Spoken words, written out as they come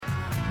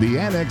The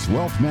Annex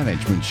Wealth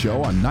Management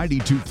Show on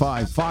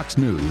 92.5 Fox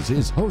News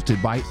is hosted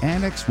by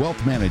Annex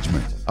Wealth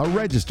Management, a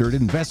registered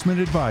investment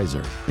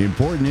advisor.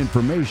 Important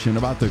information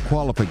about the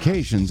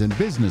qualifications and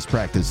business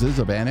practices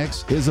of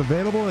Annex is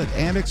available at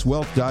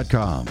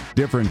annexwealth.com.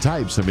 Different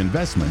types of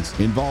investments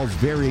involves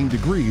varying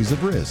degrees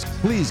of risk.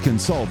 Please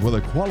consult with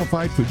a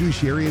qualified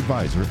fiduciary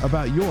advisor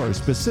about your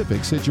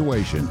specific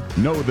situation.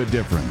 Know the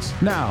difference.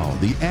 Now,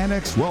 the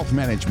Annex Wealth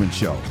Management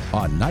Show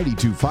on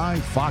 92.5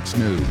 Fox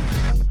News.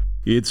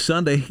 It's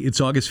Sunday. It's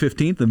August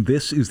 15th, and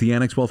this is the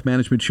Annex Wealth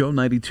Management Show,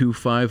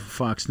 92.5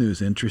 Fox News.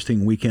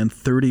 Interesting weekend,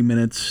 30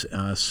 minutes.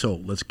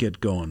 So let's get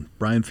going.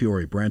 Brian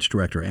Fiore, Branch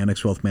Director,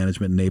 Annex Wealth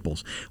Management in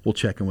Naples. We'll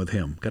check in with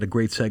him. Got a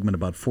great segment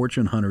about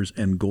fortune hunters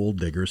and gold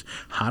diggers,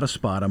 how to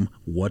spot them,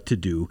 what to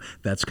do.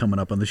 That's coming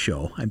up on the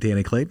show. I'm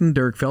Danny Clayton.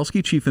 Derek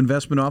Felske, Chief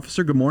Investment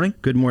Officer. Good morning.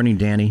 Good morning,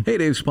 Danny. Hey,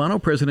 Dave Spano,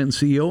 President and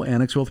CEO,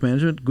 Annex Wealth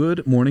Management.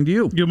 Good morning to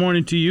you. Good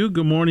morning to you.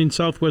 Good morning,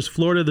 Southwest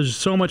Florida. There's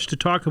so much to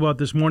talk about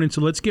this morning, so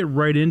let's get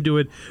right into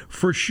it.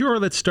 For sure,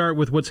 let's start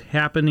with what's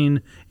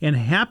happening and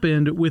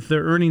happened with the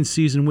earnings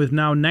season, with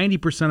now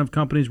 90% of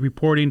companies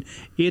reporting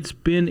it's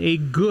been a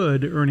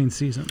good earnings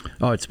season.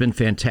 Oh, it's been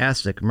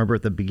fantastic. Remember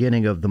at the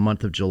beginning of the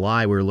month of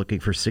July, we were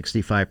looking for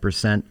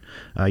 65%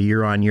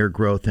 year-on-year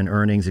growth in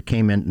earnings. It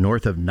came in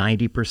north of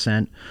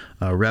 90%,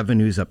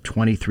 revenues up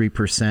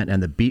 23%,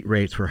 and the beat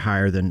rates were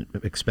higher than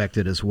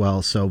expected as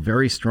well. So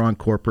very strong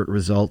corporate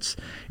results.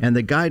 And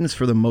the guidance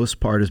for the most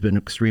part has been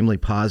extremely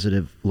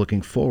positive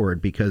looking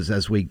forward, because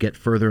as we get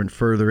further and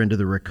further into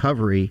the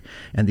recovery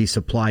and these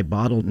supply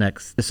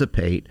bottlenecks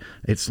dissipate,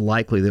 it's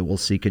likely that we'll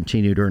see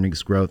continued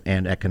earnings growth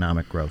and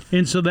economic growth.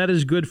 And so that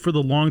is good for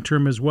the long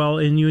term as well.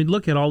 And you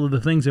look at all of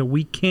the things that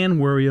we can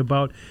worry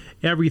about,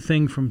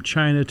 everything from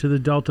China to the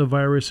Delta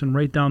virus and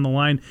right down the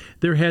line.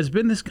 There has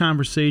been this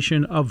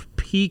conversation of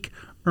peak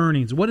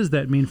earnings. What does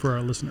that mean for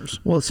our listeners?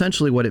 Well,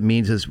 essentially what it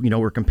means is,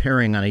 we're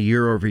comparing on a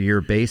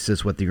year-over-year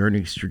basis what the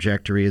earnings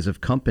trajectory is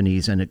of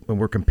companies, and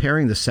we're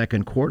comparing the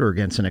second quarter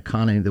against an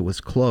economy that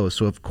was closed.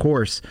 So, of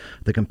course,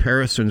 the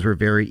comparisons were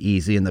very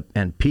easy,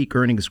 and peak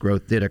earnings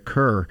growth did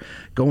occur.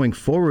 Going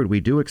forward, we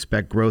do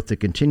expect growth to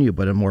continue,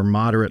 but at a more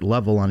moderate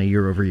level on a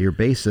year-over-year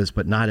basis,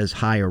 but not as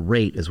high a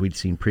rate as we'd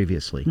seen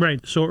previously. Right.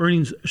 So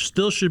earnings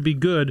still should be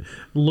good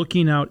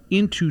looking out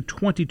into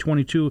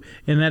 2022,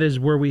 and that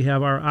is where we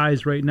have our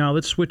eyes right now.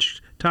 Let's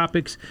switch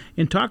topics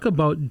and talk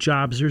about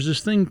jobs. There's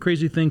this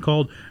crazy thing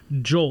called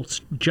JOLTS,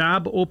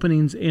 Job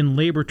Openings and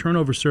Labor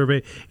Turnover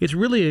Survey. It's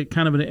really a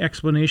kind of an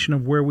explanation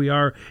of where we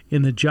are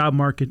in the job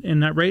market.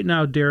 And that right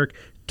now, Derek,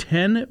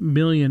 10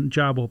 million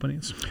job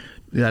openings.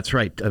 That's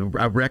right.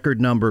 A record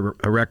number,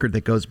 a record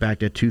that goes back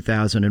to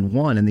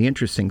 2001. And the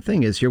interesting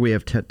thing is here we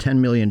have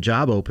 10 million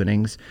job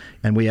openings,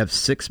 and we have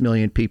 6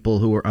 million people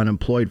who are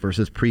unemployed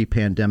versus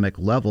pre-pandemic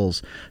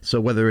levels.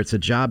 So whether it's a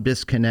job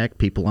disconnect,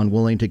 people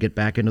unwilling to get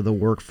back into the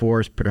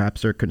workforce,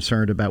 perhaps they're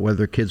concerned about whether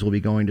their kids will be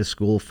going to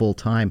school full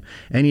time,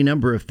 any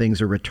number of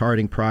things are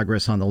retarding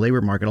progress on the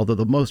labor market, although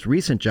the most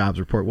recent jobs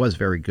report was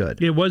very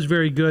good. It was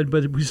very good,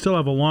 but we still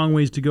have a long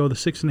ways to go. The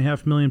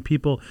 6.5 million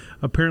people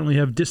apparently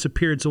have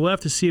disappeared. So we'll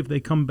have to see if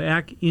they come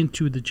back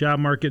into the job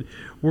market.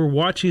 We're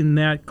watching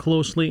that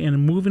closely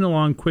and moving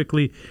along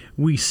quickly.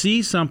 We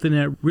see something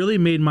that really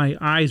made my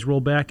eyes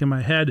roll back in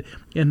my head,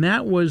 and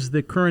that was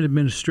the current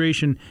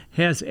administration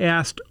has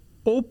asked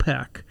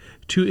OPEC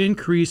to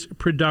increase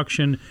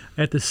production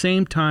at the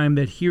same time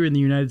that here in the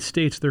United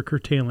States they're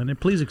curtailing it.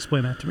 Please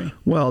explain that to me.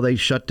 Well, they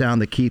shut down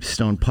the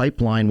Keystone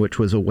Pipeline, which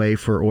was a way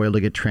for oil to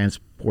get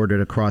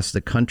transported across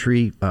the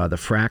country. The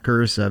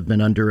frackers have been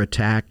under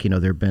attack.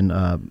 There have been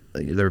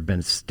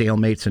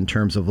stalemates in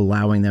terms of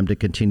allowing them to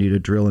continue to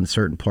drill in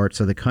certain parts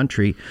of the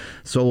country.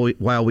 So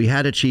while we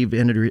had achieved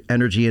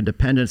energy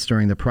independence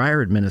during the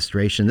prior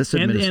administration,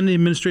 and the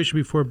administration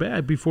before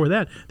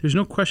that, there's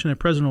no question that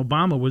President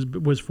Obama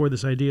was for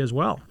this idea as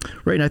well.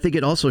 Right, and I think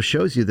it also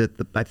shows you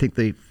that I think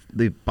the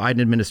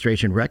Biden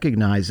administration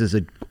recognizes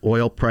that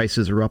oil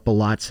prices are up a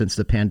lot since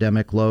the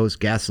pandemic lows.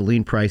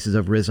 Gasoline prices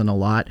have risen a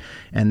lot,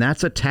 and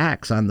that's a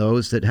tax on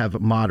those that have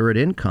moderate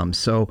incomes.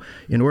 So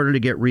in order to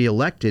get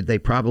reelected, they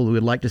probably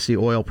would like to see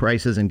oil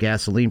prices and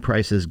gasoline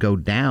prices go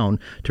down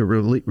to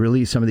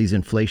release some of these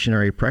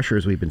inflationary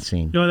pressures we've been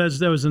seeing. No,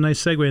 that was a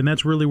nice segue, and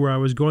that's really where I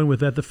was going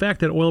with that. The fact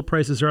that oil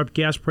prices are up,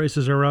 gas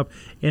prices are up,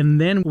 and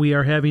then we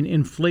are having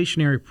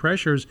inflationary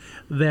pressures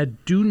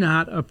that do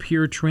not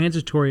appear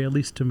transitory, at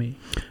least to me.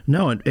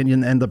 No,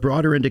 and the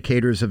broader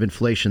indicators of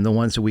inflation, the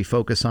ones that we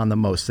focus on the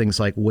most, things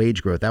like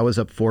wage growth, that was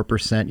up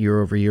 4%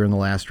 year over year in the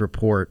last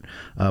report.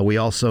 We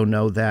also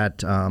know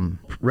that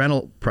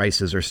rental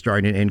prices are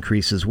starting to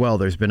increase as well.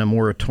 There's been a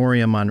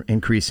moratorium on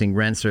increasing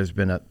rents.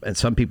 And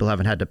some people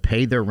haven't had to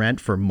pay their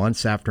rent for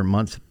months after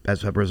months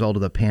as a result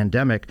of the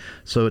pandemic.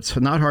 So it's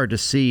not hard to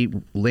see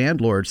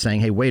landlords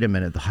saying, hey, wait a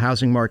minute, the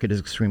housing market is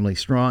extremely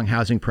strong.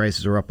 Housing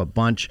prices are up a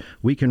bunch.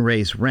 We can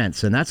raise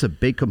rents. And that's a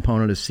big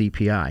component of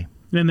CPI.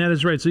 And that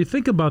is right. So you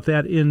think about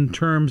that in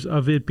terms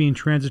of it being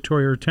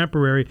transitory or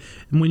temporary.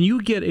 And when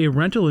you get a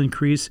rental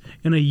increase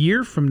in a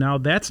year from now,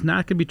 that's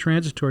not going to be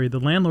transitory. The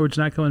landlord's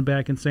not coming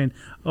back and saying,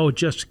 oh,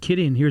 just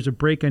kidding, here's a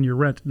break on your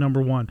rent,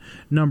 number one.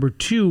 Number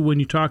two, when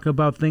you talk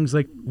about things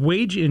like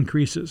wage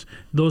increases,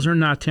 those are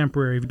not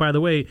temporary. By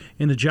the way,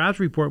 in the jobs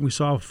report, we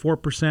saw a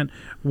 4%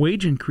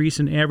 wage increase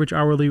in average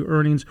hourly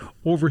earnings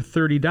over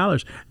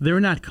 $30. They're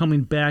not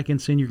coming back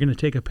and saying you're going to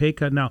take a pay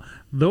cut now.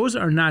 Those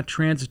are not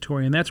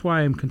transitory, and that's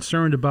why I'm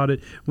concerned about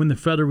it when the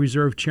Federal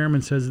Reserve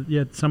Chairman says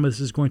that some of this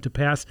is going to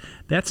pass.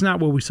 That's not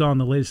what we saw in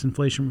the latest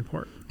inflation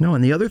report. No,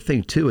 and the other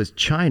thing, too, is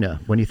China.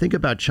 When you think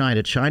about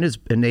China, China's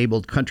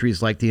enabled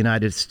countries like the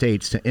United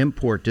States to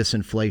import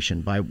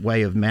disinflation by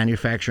way of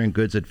manufacturing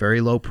goods at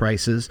very low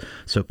prices,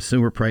 so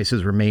consumer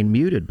prices remain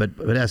muted. But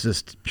as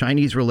this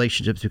Chinese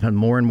relationships become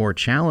more and more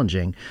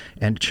challenging,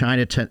 and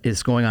China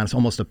is going on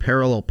almost a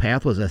parallel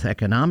path with us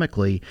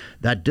economically,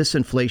 that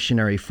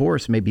disinflationary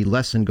force may be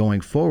lessened going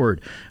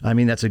forward. I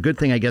mean, that's a good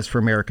thing, I guess, for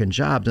American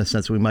jobs, in the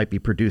sense we might be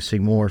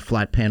producing more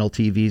flat panel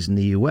TVs in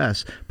the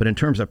U.S., but in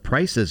terms of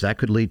prices, that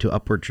could lead to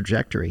upward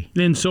trajectory.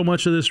 And so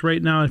much of this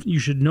right now, you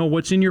should know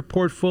what's in your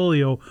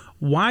portfolio,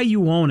 why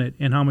you own it,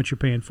 and how much you're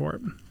paying for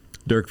it.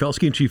 Derek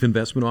Felske, Chief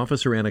Investment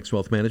Officer, Annex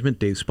Wealth Management.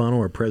 Dave Spano,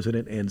 our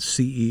President and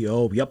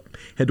CEO. Yep.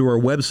 Head to our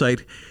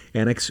website,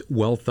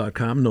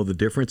 annexwealth.com. Know the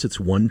difference. It's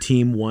one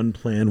team, one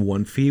plan,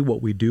 one fee.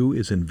 What we do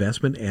is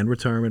investment and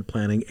retirement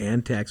planning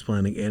and tax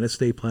planning and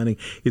estate planning.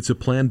 It's a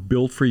plan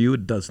built for you.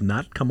 It does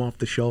not come off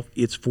the shelf.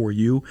 It's for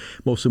you.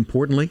 Most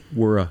importantly,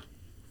 we're a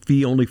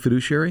fee-only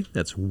fiduciary.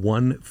 That's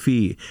one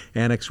fee.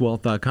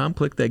 AnnexWealth.com.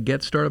 Click that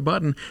Get Started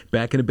button.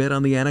 Back in a bit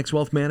on the Annex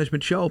Wealth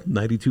Management Show,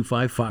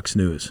 92.5 Fox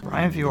News.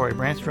 Brian Fiore,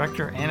 Branch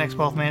Director, Annex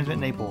Wealth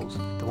Management, Naples.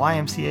 The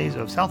YMCA's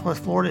of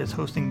Southwest Florida is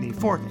hosting the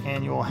 4th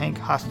Annual Hank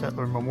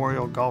Hostetler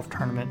Memorial Golf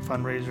Tournament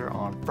fundraiser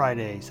on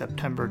Friday,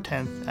 September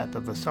 10th at the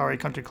Vasari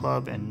Country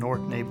Club in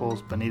North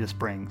Naples, Bonita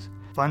Springs.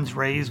 Funds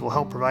raised will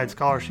help provide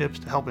scholarships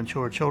to help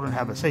ensure children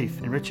have a safe,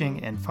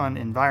 enriching, and fun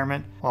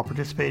environment while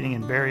participating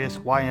in various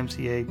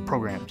YMCA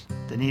programs.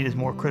 The need is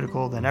more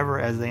critical than ever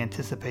as they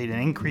anticipate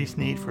an increased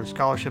need for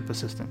scholarship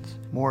assistance.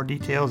 More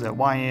details at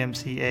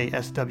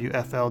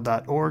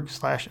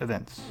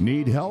ymcaswfl.org/events.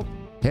 Need help?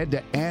 Head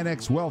to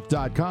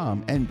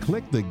annexwealth.com and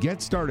click the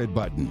Get Started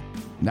button.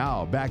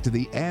 Now back to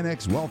the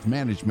Annex Wealth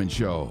Management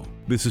Show.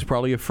 This is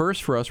probably a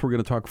first for us. We're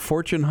going to talk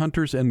fortune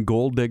hunters and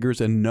gold diggers.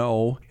 And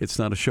no, it's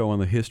not a show on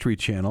the History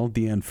Channel.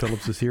 Deanne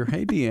Phillips is here.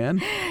 Hey, Deanne.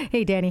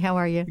 Hey, Danny. How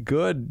are you?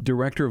 Good.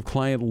 Director of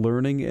Client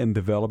Learning and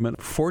Development.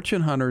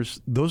 Fortune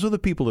hunters, those are the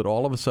people that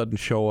all of a sudden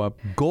show up.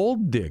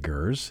 Gold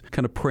diggers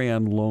kind of prey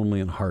on lonely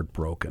and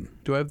heartbroken.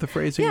 Do I have the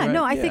phrasing right?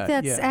 No, I think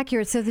that's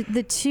accurate. So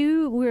the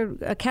two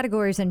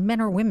categories, and men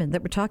or women,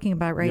 that we're talking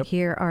about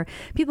here are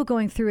people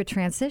going through a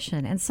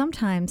transition. And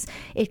sometimes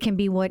it can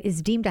be what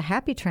is deemed a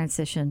happy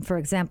transition. For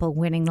example,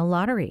 winning the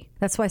lottery.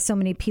 That's why so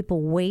many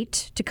people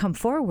wait to come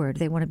forward.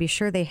 They want to be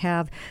sure they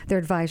have their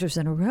advisors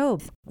in a row.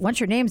 Once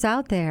your name's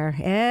out there,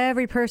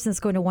 every person's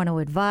going to want to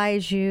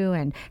advise you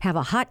and have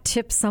a hot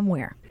tip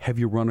somewhere. Have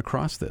you run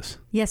across this?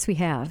 Yes, we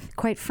have.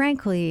 Quite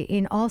frankly,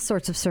 in all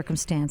sorts of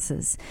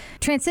circumstances.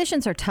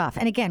 Transitions are tough.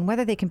 And again,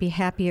 whether they can be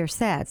happy or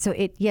sad. So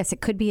it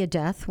could be a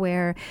death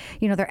where,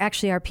 there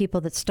actually are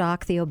people that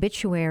stalk the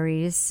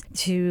obituaries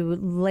to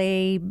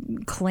lay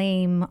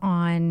claim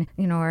on,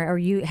 or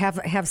you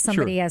have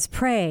somebody as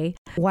prey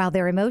while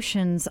their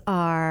emotions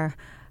are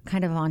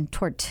kind of on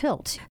toward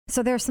tilt.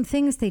 So there are some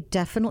things they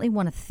definitely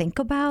want to think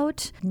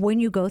about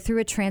when you go through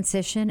a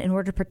transition in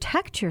order to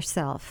protect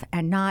yourself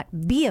and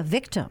not be a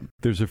victim.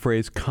 There's a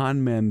phrase,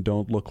 con men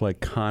don't look like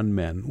con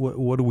men.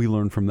 What do we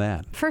learn from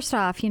that? First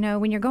off,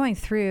 when you're going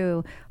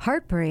through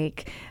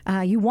heartbreak,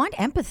 you want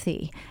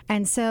empathy.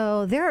 And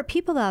so there are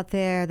people out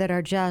there that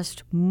are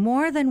just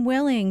more than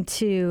willing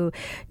to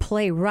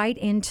play right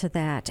into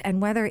that.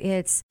 And whether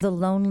it's the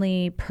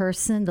lonely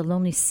person, the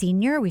lonely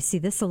senior, we see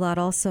this a lot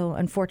also,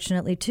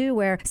 unfortunately, too,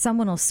 where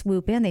someone will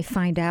swoop in. They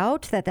find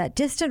out that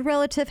distant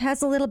relative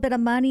has a little bit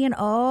of money and,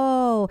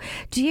 oh,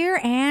 dear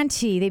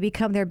auntie, they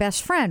become their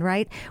best friend,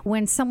 right?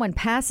 When someone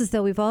passes,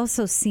 though, we've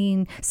also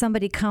seen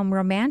somebody come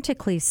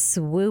romantically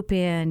swoop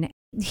in.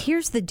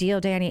 Here's the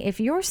deal, Danny. If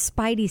your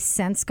spidey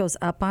sense goes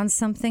up on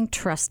something,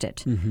 trust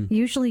it. Mm-hmm.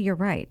 Usually you're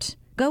right.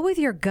 Go with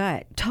your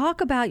gut. Talk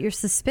about your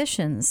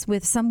suspicions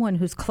with someone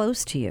who's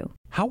close to you.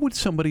 How would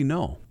somebody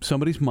know?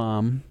 Somebody's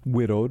mom,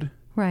 widowed.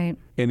 Right.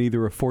 And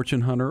either a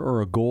fortune hunter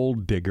or a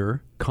gold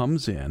digger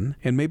comes in,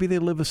 and maybe they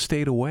live a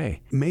state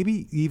away.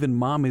 Maybe even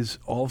mom is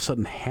all of a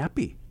sudden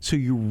happy. So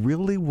you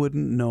really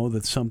wouldn't know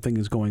that something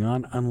is going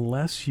on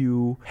unless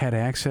you had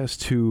access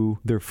to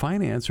their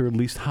finance, or at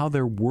least how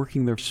they're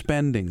working, their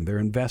spending, their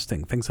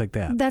investing, things like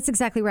that. That's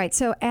exactly right.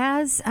 So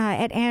as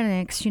at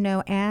Annex,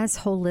 as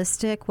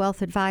holistic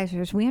wealth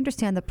advisors, we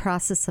understand the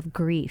process of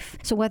grief.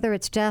 So whether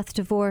it's death,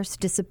 divorce,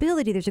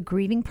 disability, there's a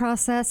grieving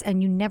process,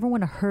 and you never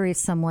want to hurry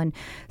someone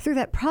through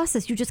that process.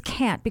 process. You just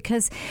can't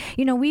because,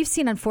 we've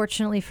seen,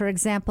 unfortunately, for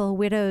example,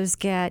 widows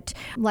get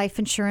life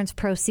insurance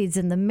proceeds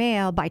in the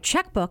mail by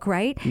checkbook,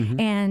 right? Mm-hmm.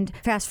 And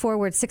fast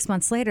forward 6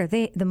 months later,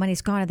 the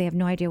money's gone and they have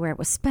no idea where it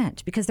was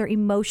spent because they're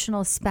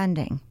emotional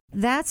spending.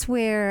 That's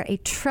where a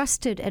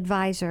trusted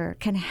advisor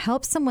can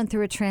help someone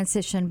through a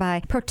transition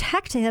by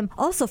protecting them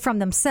also from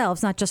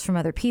themselves, not just from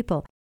other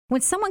people. When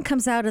someone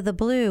comes out of the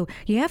blue,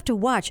 you have to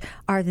watch.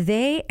 Are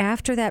they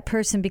after that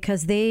person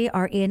because they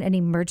are in an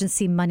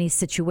emergency money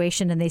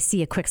situation and they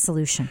see a quick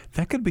solution?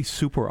 That could be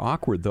super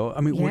awkward, though. I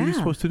mean, What are you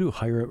supposed to do?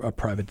 Hire a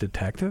private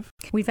detective?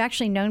 We've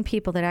actually known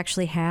people that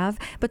actually have.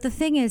 But the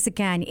thing is,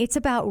 again, it's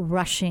about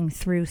rushing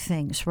through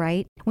things,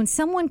 right? When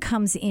someone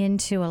comes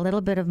into a little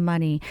bit of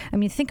money, I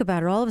mean, think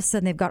about it. All of a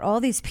sudden, they've got all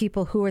these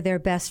people who are their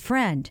best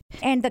friend.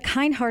 And the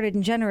kind-hearted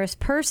and generous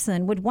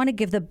person would want to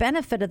give the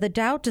benefit of the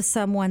doubt to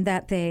someone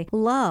that they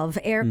love.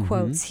 Air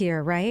quotes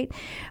here, right?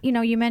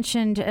 You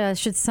mentioned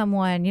should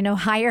someone,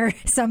 hire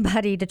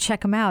somebody to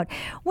check them out?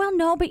 Well,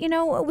 no, but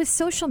with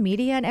social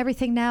media and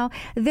everything now,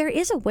 there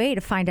is a way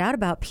to find out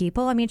about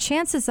people. I mean,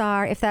 chances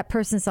are if that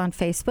person's on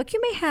Facebook, you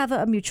may have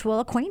a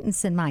mutual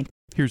acquaintance in mind.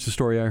 Here's the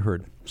story I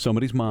heard.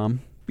 Somebody's mom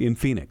in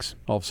Phoenix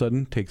all of a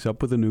sudden takes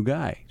up with a new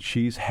guy.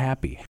 She's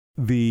happy.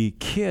 The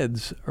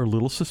kids are a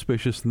little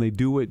suspicious, and they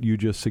do what you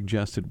just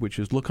suggested, which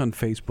is look on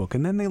Facebook.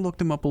 And then they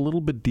looked him up a little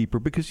bit deeper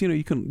because,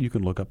 you can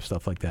look up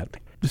stuff like that.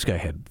 This guy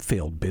had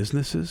failed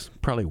businesses,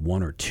 probably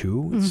one or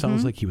two. It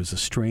sounds like he was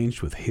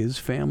estranged with his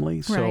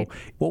family. So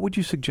what would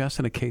you suggest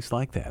in a case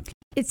like that?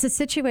 It's a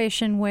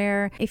situation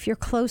where if you're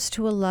close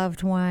to a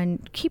loved one,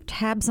 keep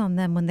tabs on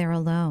them when they're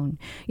alone.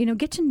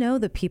 Get to know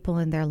the people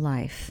in their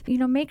life.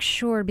 Make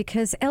sure,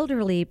 because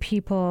elderly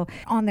people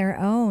on their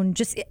own,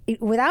 just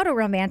without a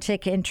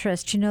romantic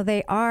interest,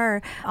 they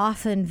are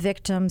often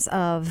victims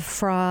of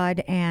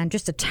fraud and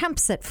just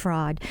attempts at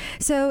fraud.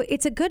 So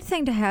it's a good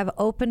thing to have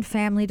open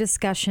family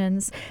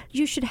discussions.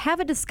 You should have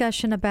a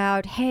discussion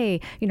about,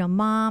 hey,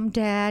 mom,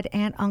 dad,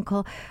 aunt,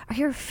 uncle, are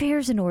your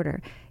affairs in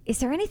order? Is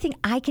there anything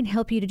I can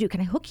help you to do? Can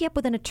I hook you up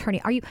with an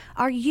attorney?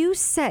 Are you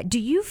set? Do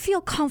you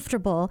feel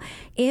comfortable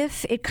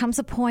if it comes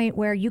a point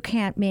where you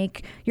can't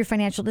make your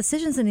financial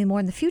decisions anymore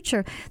in the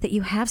future, that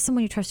you have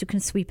someone you trust who can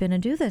sweep in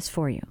and do this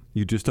for you?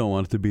 You just don't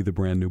want it to be the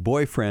brand new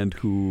boyfriend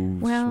who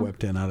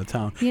swept in out of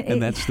town.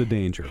 And that's the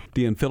danger.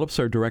 Deanne Phillips,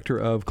 our Director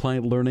of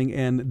Client Learning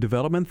and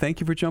Development. Thank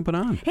you for jumping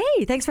on.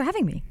 Hey, thanks for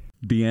having me.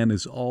 Deanne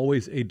is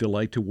always a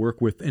delight to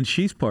work with, and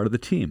she's part of the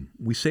team.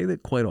 We say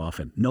that quite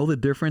often. Know the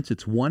difference?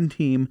 It's one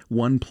team,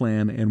 one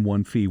plan, and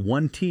one fee.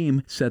 One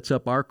team sets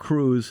up our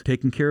crews,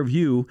 taking care of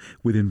you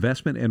with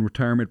investment and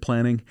retirement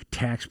planning,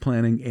 tax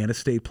planning, and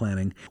estate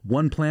planning.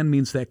 One plan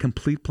means that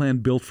complete plan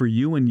built for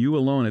you and you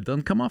alone. It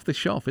doesn't come off the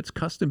shelf. It's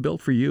custom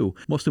built for you.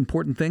 Most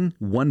important thing,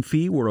 one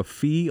fee. We're a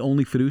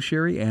fee-only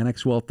fiduciary,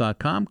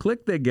 annexwealth.com.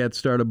 Click the Get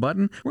Started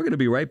button. We're going to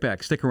be right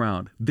back. Stick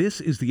around.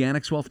 This is the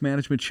Annex Wealth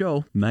Management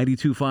Show,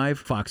 92.5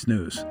 Fox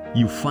News.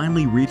 You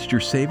finally reached your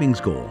savings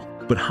goal,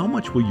 but how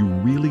much will you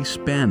really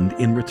spend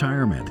in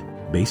retirement?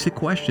 Basic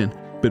question,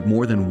 but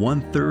more than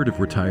 1/3 of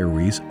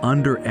retirees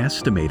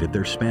underestimated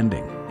their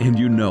spending.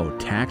 And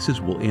taxes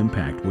will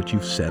impact what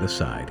you've set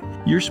aside.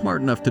 You're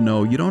smart enough to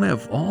know you don't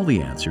have all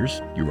the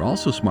answers. You're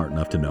also smart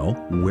enough to know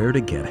where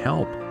to get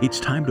help. It's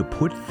time to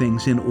put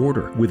things in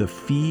order with a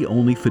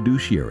fee-only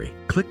fiduciary.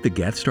 Click the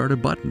Get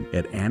Started button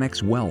at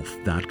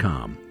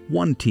annexwealth.com.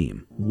 One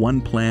team,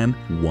 one plan,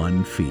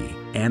 one fee.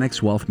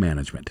 Annex Wealth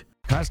Management.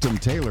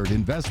 Custom-tailored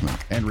investment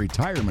and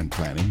retirement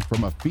planning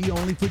from a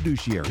fee-only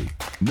fiduciary.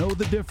 Know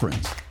the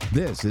difference.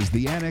 This is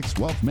the Annex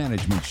Wealth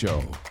Management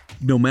Show.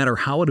 No matter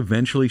how it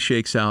eventually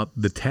shakes out,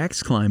 the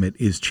tax climate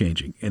is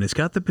changing, and it's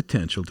got the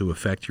potential to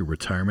affect your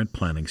retirement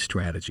planning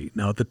strategy.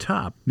 Now, at the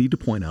top, need to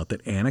point out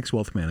that Annex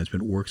Wealth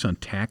Management works on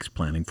tax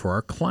planning for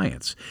our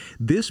clients.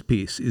 This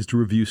piece is to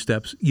review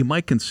steps you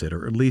might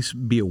consider, or at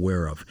least be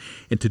aware of.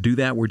 And to do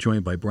that, we're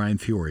joined by Brian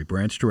Fiore,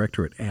 Branch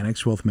Director at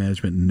Annex Wealth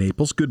Management in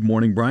Naples. Good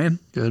morning, Brian.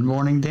 Good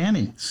morning,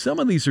 Danny. Some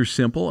of these are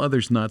simple,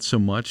 others not so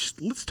much.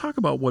 Let's talk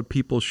about what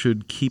people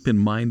should keep in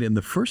mind. And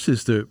the first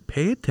is to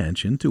pay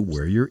attention to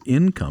where your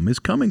income is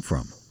coming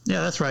from.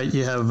 Yeah, that's right.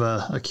 You have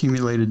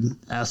accumulated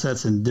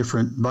assets in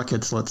different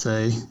buckets, let's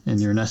say, in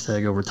your nest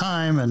egg over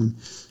time, and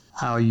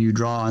how you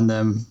draw on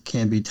them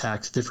can be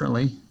taxed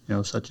differently,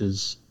 such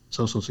as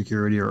Social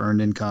Security or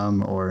earned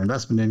income or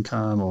investment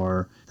income,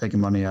 or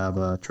taking money out of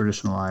a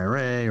traditional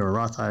IRA or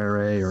Roth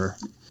IRA, or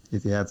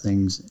if you have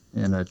things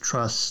in a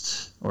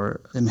trust or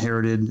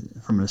inherited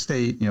from an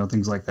estate,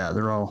 things like that.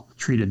 They're all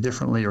treated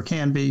differently or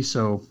can be.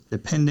 So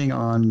depending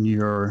on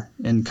your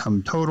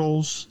income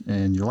totals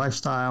and your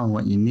lifestyle and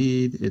what you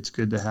need, it's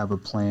good to have a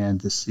plan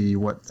to see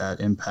what that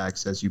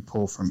impacts as you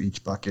pull from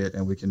each bucket,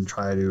 and we can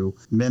try to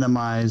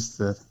minimize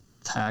the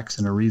tax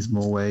in a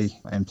reasonable way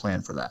and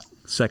plan for that.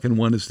 Second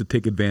one is to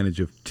take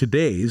advantage of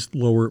today's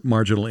lower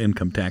marginal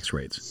income tax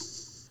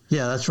rates.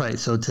 Yeah, that's right.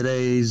 So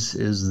today's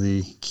is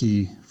the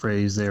key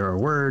phrase there, or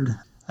word.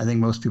 I think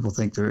most people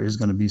think there is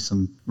going to be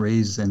some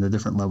raise in the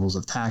different levels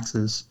of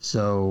taxes.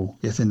 So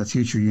if in the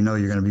future you're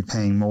going to be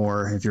paying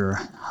more if you're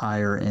a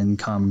higher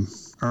income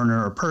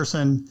earner or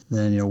person,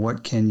 then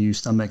what can you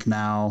stomach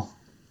now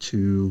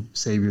to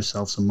save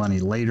yourself some money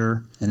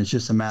later. And it's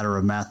just a matter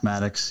of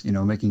mathematics,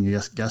 making a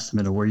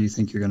guesstimate of where you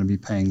think you're going to be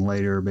paying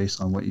later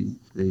based on what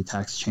the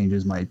tax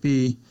changes might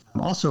be.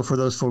 Also, for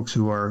those folks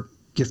who are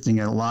gifting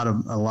a lot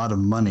of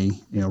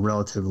money,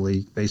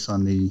 relatively based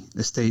on the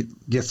state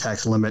gift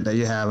tax limit that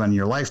you have on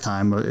your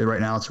lifetime.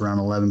 Right now, it's around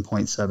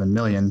 11.7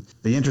 million.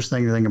 The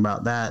interesting thing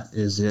about that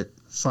is it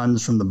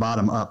funds from the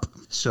bottom up.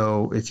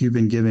 So if you've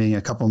been giving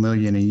a couple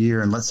million a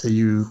year, and let's say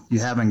you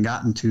haven't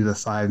gotten to the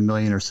 $5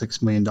 million or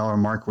 $6 million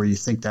mark where you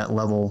think that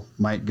level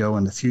might go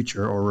in the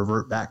future or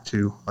revert back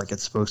to like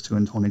it's supposed to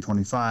in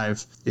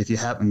 2025, if you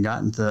haven't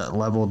gotten to that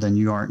level, then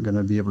you aren't going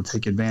to be able to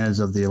take advantage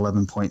of the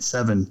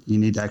 11.7. You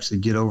need to actually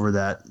get over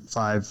that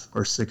 5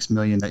 or 6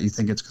 million that you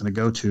think it's going to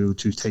go to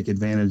take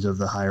advantage of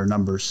the higher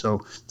numbers.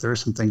 So there are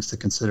some things to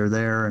consider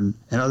there and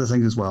other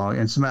things as well.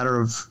 And it's a matter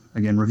of,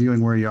 again,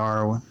 reviewing where you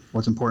are,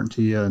 what's important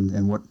to you,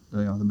 and what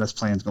the best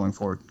plans going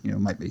forward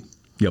might be.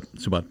 Yep,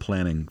 it's about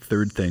planning.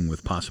 Third thing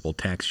with possible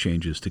tax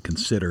changes to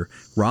consider,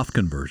 Roth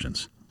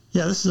conversions.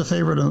 Yeah, this is a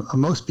favorite of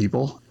most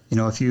people.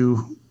 If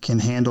you can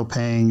handle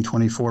paying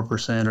 24% or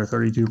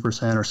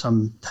 32% or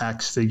some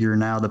tax figure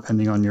now,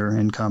 depending on your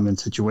income and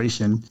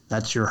situation,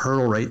 that's your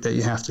hurdle rate that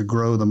you have to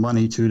grow the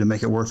money to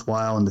make it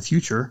worthwhile in the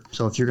future.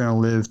 So if you're going to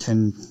live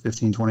 10,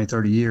 15, 20,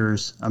 30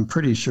 years, I'm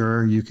pretty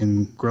sure you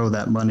can grow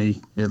that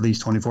money at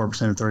least 24% or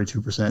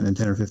 32% in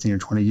 10 or 15 or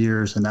 20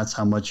 years. And that's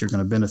how much you're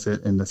going to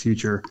benefit in the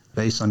future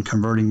based on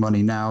converting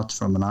money now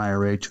from an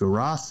IRA to a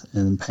Roth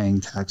and then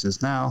paying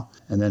taxes now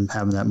and then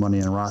having that money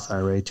in a Roth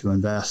IRA to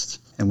invest.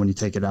 And when you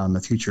take it out in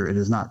the future, it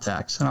is not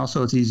taxed. And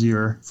also, it's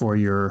easier for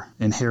your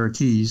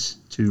inheritees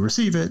to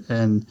receive it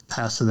and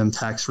pass to them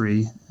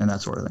tax-free and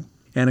that sort of thing.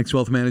 Annex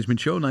Wealth Management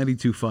Show,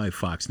 92.5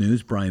 Fox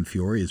News. Brian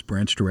Fiore is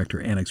Branch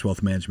Director, Annex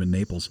Wealth Management,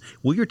 Naples.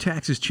 Will your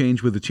taxes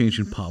change with a change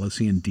in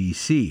policy in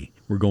D.C.?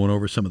 We're going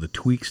over some of the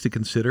tweaks to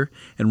consider.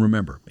 And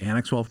remember,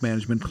 Annex Wealth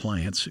Management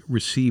clients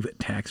receive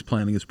tax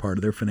planning as part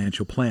of their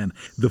financial plan.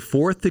 The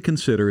fourth to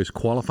consider is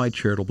qualified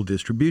charitable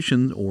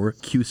distributions, or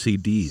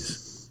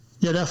QCDs.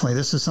 Yeah, definitely.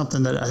 This is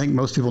something that I think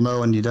most people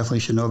know, and you definitely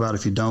should know about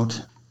if you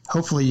don't.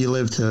 Hopefully you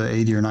live to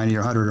 80 or 90 or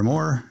 100 or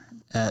more.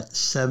 At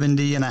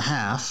 70 and a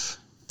half,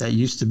 that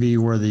used to be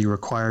where the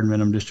required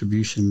minimum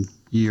distribution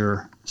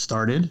year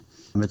started.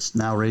 It's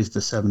now raised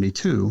to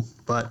 72.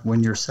 But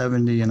when you're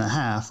 70 and a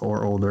half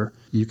or older,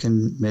 you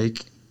can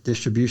make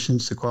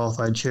distributions to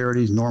qualified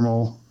charities,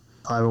 normal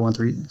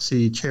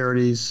 501c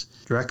charities,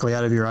 directly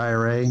out of your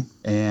IRA,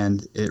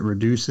 and it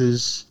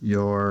reduces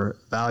your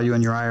value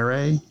in your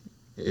IRA.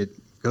 It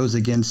goes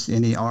against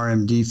any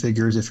RMD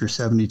figures if you're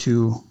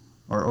 72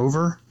 or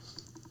over,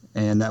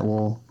 and that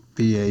will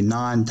be a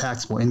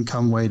non-taxable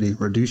income way to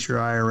reduce your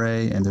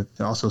IRA and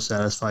to also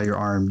satisfy your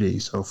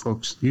RMD. So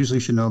folks usually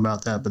should know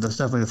about that, but that's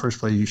definitely the first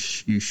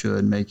place you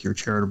should make your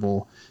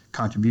charitable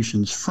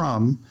contributions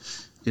from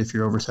if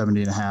you're over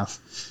 70 and a half.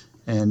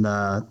 And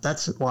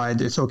that's why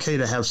it's okay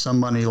to have some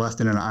money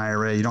left in an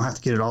IRA. You don't have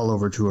to get it all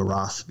over to a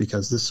Roth,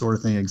 because this sort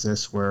of thing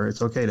exists where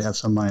it's okay to have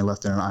some money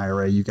left in an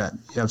IRA. You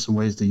have some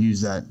ways to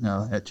use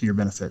that to your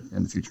benefit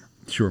in the future.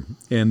 Sure.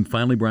 And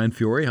finally, Brian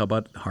Fiore, how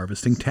about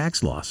harvesting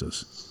tax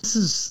losses? This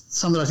is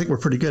something I think we're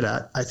pretty good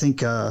at. I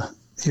think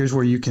here's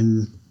where you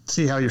can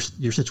see how your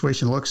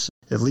situation looks.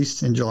 At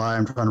least in July,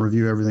 I'm trying to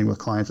review everything with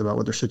clients about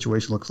what their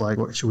situation looks like.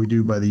 What should we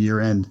do by the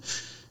year end?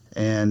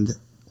 And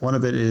one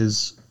of it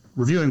is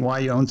reviewing why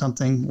you own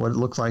something, what it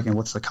looks like, and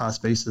what's the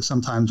cost basis.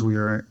 Sometimes we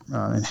are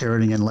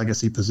inheriting in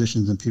legacy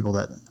positions and people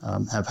that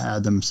have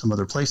had them some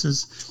other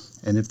places.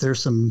 And if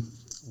there's some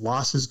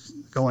losses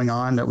going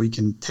on that we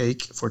can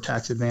take for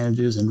tax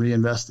advantages and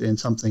reinvest in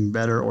something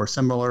better or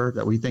similar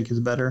that we think is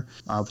better,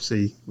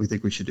 obviously we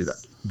think we should do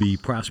that. The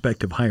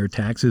prospect of higher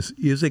taxes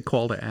is a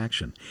call to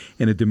action,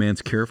 and it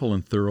demands careful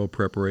and thorough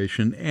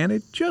preparation. And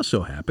it just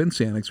so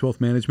happens Annex Wealth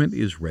Management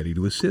is ready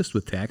to assist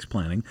with tax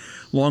planning,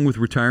 along with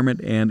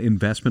retirement and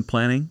investment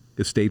planning,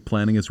 estate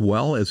planning, as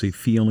well as a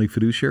fee-only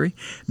fiduciary.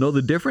 Know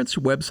the difference?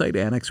 Website,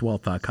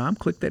 annexwealth.com.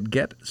 Click that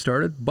Get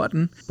Started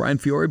button. Brian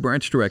Fiore,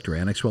 Branch Director,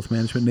 Annex Wealth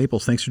Management,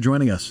 Naples. Thanks for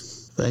joining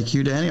us. Thank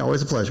you, Danny.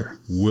 Always a pleasure.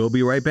 We'll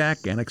be right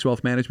back. Annex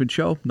Wealth Management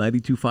Show,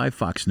 92.5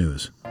 Fox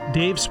News.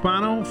 Dave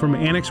Spano from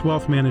Annex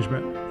Wealth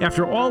Management.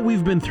 After all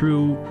we've been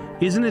through,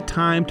 isn't it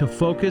time to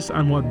focus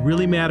on what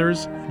really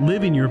matters?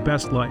 Living your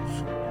best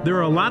life. There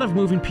are a lot of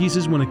moving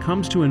pieces when it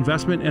comes to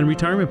investment and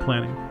retirement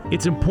planning.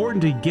 It's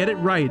important to get it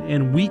right,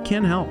 and we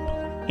can help.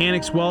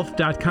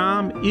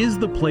 AnnexWealth.com is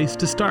the place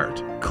to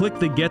start. Click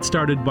the Get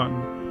Started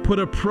button. Put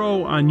a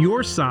pro on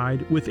your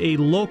side with a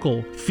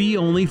local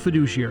fee-only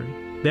fiduciary.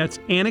 That's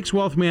Annex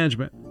Wealth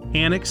Management,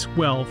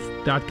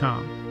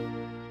 AnnexWealth.com.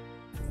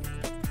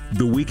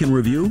 The Week in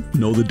Review,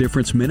 Know the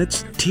Difference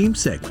minutes, team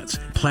segments,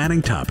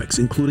 planning topics,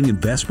 including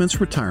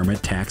investments,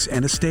 retirement, tax,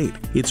 and estate.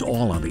 It's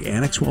all on the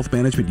Annex Wealth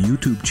Management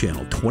YouTube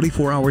channel,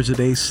 24 hours a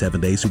day, 7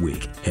 days a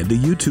week. Head to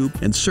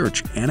YouTube and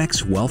search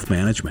Annex Wealth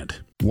Management.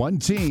 One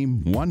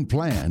team, one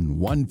plan,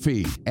 one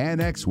fee.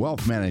 Annex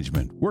Wealth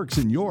Management works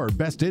in your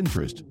best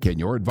interest. Can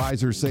your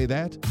advisor say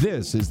that?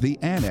 This is the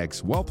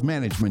Annex Wealth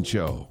Management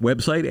Show.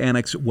 Website,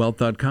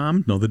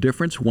 annexwealth.com. Know the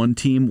difference? One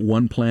team,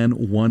 one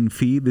plan, one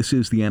fee. This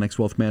is the Annex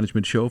Wealth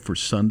Management Show for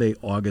Sunday,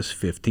 August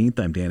 15th.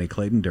 I'm Danny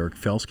Clayton. Derek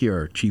Felske,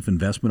 our Chief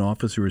Investment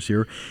Officer, is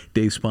here.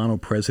 Dave Spano,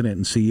 President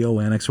and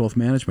CEO, Annex Wealth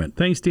Management.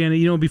 Thanks,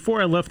 Danny.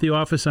 Before I left the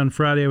office on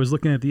Friday, I was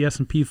looking at the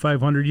S&P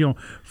 500,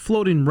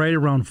 floating right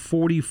around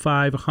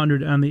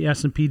 4,500 on the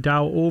S&P,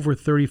 Dow over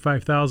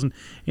 35,000,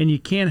 and you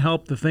can't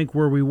help to think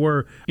where we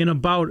were in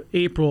about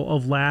April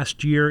of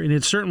last year, and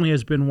it certainly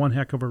has been one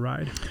heck of a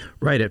ride.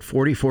 Right, at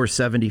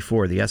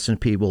 4474, the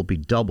S&P will be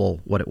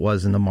double what it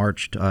was in the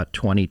March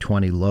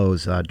 2020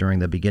 lows during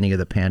the beginning of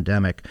the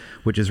pandemic,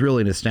 which is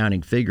really an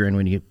astounding figure, and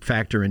when you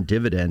factor in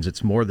dividends,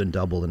 it's more than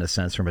double in a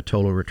sense from a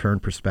total return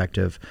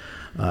perspective.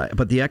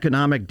 But the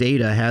economic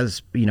data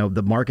has,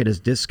 the market has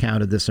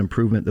discounted this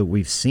improvement that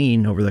we've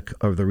seen over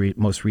the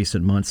most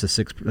recent months, the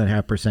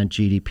 6.5%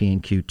 GDP in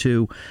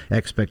Q2,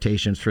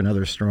 expectations for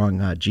another strong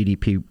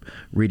GDP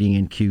reading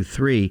in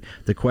Q3.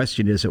 The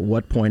question is, at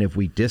what point have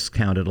we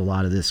discounted a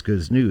lot of this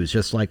good news,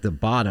 just like the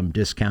bottom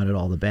discounted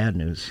all the bad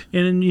news?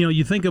 And,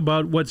 you think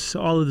about what's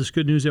all of this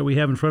good news that we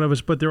have in front of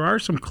us, but there are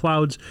some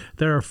clouds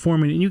that are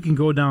forming, and you can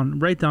go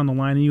right down the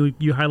line, and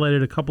you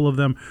highlighted a couple of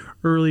them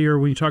earlier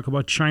when you talk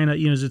about China.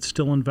 Is it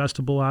still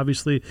investable?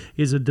 Obviously,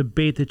 is a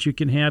debate that you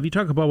can have. You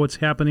talk about what's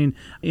happening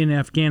in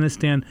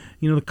Afghanistan.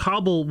 The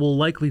Kabul will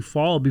likely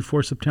fall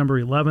before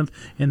September 11th,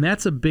 and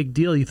that's a big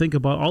deal. You think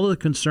about all of the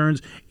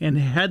concerns and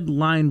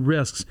headline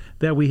risks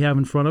that we have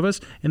in front of us,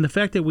 and the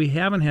fact that we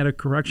haven't had a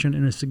correction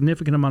in a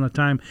significant amount of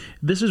time.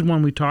 This is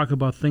when we talk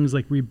about things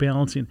like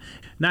rebalancing,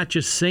 not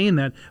just saying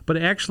that, but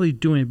actually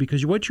doing it,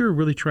 because what you're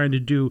really trying to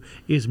do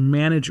is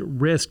manage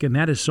risk, and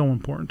that is so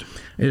important.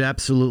 It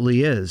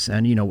absolutely is.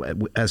 And,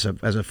 as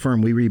a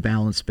firm, we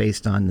rebalance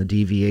based on the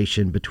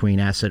deviation between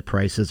asset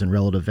prices and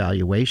relative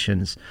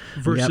valuations.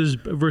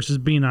 Versus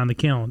being on the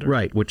calendar.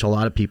 Right, which a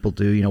lot of people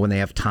do, when they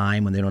have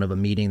time, when they don't have a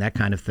meeting, that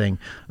kind of thing.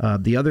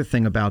 The other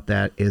thing about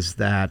that is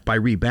that by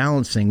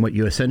rebalancing, what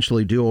you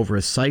essentially do over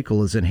a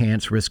cycle is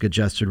enhance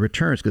risk-adjusted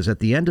returns, because at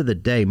the end of the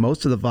day,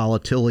 most of the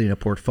volatility in a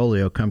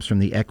portfolio comes from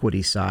the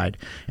equity side.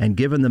 And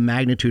given the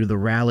magnitude of the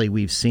rally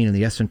we've seen in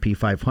the S&P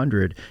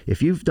 500,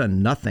 if you've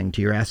done nothing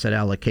to your asset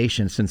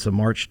allocation since the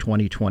March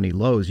 2020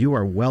 lows, you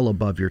are well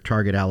above your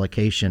target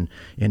allocation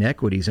in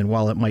equities. And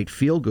while it might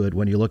feel good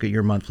when you look at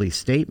your monthly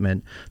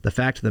statement, the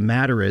fact of the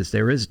matter is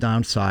there is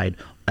downside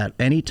at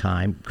any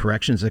time.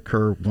 Corrections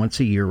occur once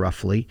a year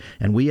roughly,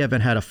 and we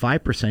haven't had a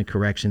 5%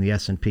 correction in the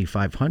S&P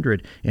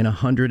 500 in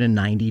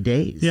 190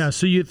 days. Yeah,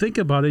 so you think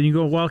about it and you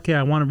go, well, okay,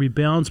 I want to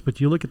rebalance,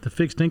 but you look at the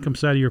fixed income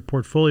side of your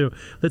portfolio.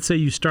 Let's say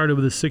you started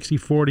with a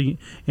 60-40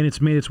 and it's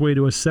made its way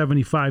to a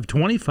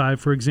 75-25,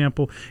 for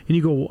example, and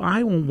you go,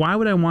 why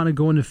would I want to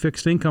go into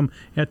fixed income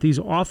at these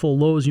awful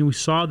lows? We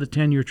saw the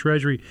 10-year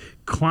Treasury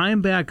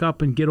climb back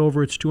up and get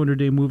over its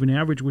 200-day moving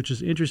average, which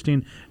is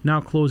interesting,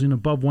 now closing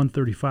above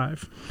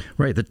 135.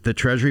 Right. The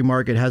Treasury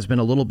market has been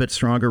a little bit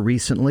stronger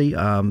recently.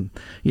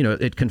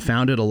 It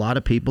confounded a lot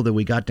of people that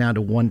we got down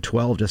to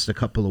 112 just a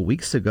couple of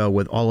weeks ago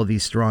with all of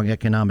these strong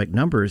economic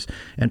numbers.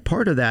 And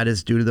part of that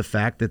is due to the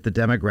fact that the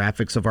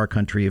demographics of our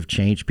country have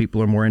changed.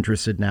 People are more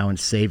interested now in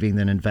saving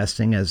than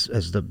investing as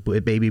the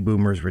baby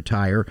boomers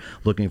retire,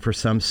 looking for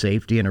some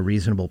safety and a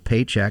reasonable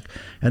paycheck.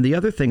 And the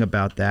other thing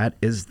about that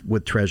is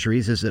with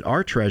Treasuries is that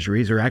our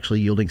Treasuries are actually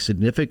yielding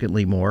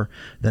significantly more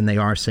than they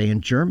are, say, in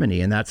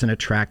Germany. And that's an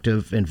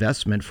attractive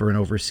investment for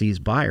an overseas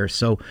buyer.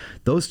 So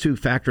those two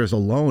factors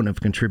alone have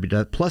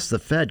contributed. Plus, the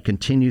Fed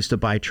continues to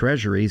buy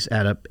Treasuries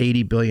at a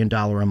 $80 billion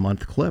a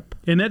month clip.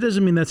 And that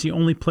doesn't mean that's the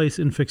only place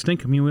in fixed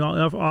income. We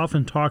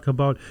often talk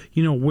about,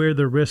 where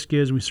the risk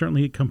is. We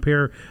certainly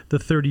compare the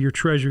 30-year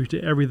Treasury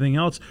to everything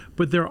else.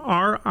 But there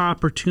are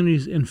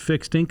opportunities in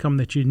fixed income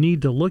that you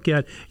need to look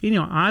at.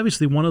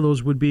 Obviously, one of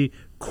those would be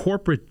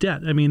corporate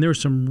debt.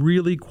 There's some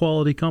really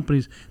quality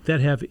companies that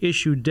have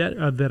issued debt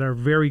that are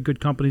very good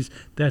companies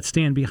that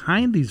stand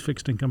behind these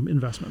fixed income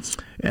investments.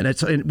 And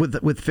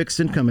with fixed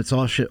income, it's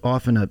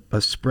often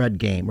a spread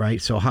game,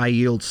 right? So high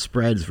yield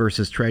spreads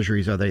versus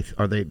Treasuries, are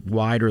they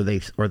wide or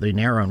are they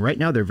narrow? And right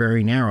now they're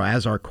very narrow,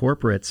 as are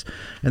corporates.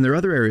 And there are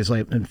other areas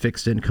like in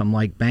fixed income,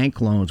 like bank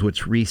loans,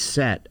 which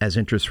reset as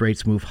interest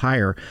rates move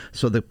higher.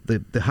 So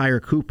the higher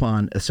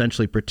coupon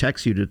essentially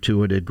protects you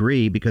to a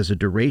degree because the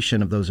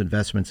duration of those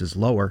investments is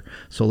lower.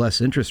 So less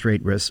interest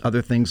rate risk.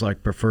 Other things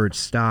like preferred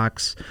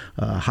stocks,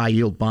 high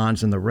yield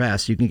bonds, and the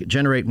rest, you can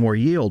generate more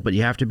yield, but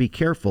you have to be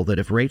careful that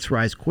if rates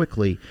rise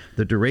quickly,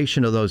 the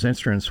duration of those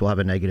instruments will have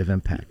a negative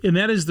impact. And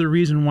that is the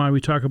reason why we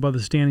talk about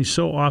this, Danny,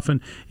 so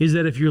often, is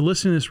that if you're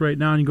listening to this right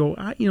now and you go,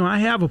 I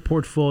have a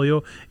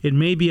portfolio, it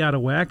may be out of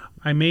whack.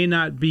 I may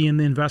not be in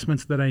the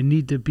investments that I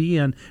need to be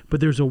in, but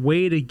there's a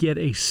way to get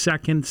a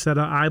second set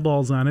of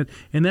eyeballs on it.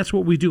 And that's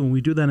what we do. And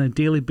we do that on a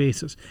daily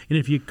basis. And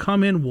if you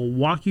come in, we'll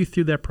walk you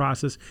through that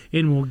process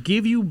and we'll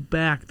give you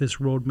back this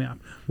roadmap.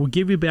 We'll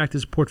give you back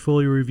this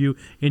portfolio review,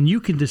 and you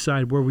can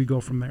decide where we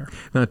go from there.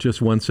 Not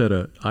just one set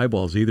of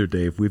eyeballs either,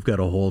 Dave. We've got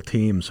a whole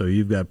team. So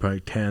you've got probably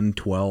 10,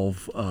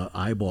 12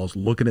 eyeballs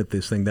looking at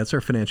this thing. That's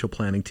our financial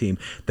planning team.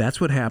 That's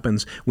what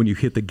happens when you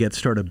hit the Get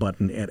Started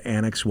button at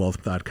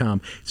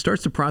annexwealth.com. It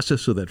starts the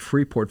process of that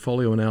free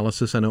portfolio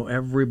analysis. I know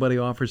everybody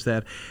offers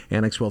that.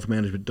 Annex Wealth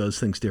Management does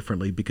things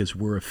differently because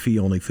we're a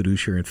fee-only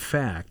fiduciary. In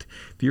fact,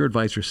 if your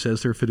advisor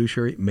says they're a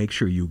fiduciary, make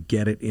sure you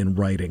get it in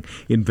writing.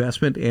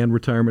 Investment and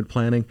retirement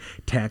planning,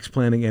 tax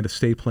planning and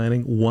estate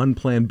planning, one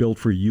plan built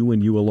for you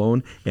and you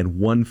alone, and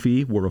one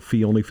fee. We're a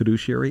fee-only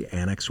fiduciary,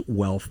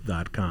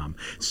 annexwealth.com.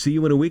 See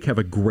you in a week. Have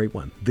a great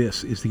one.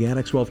 This is the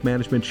Annex Wealth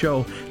Management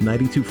Show,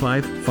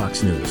 92.5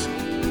 Fox News.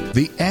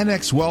 The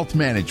Annex Wealth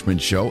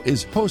Management Show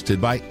is hosted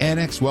by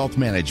Annex Wealth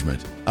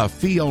Management, a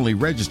fee-only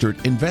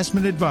registered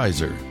investment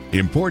advisor.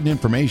 Important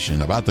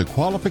information about the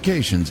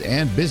qualifications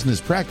and business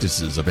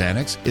practices of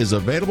Annex is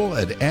available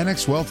at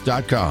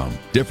annexwealth.com.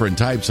 Different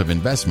types of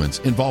investments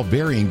involve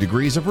varying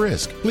degrees of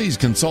risk. Please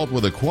consult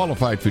with a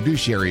qualified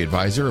fiduciary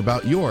advisor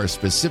about your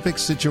specific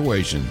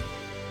situation.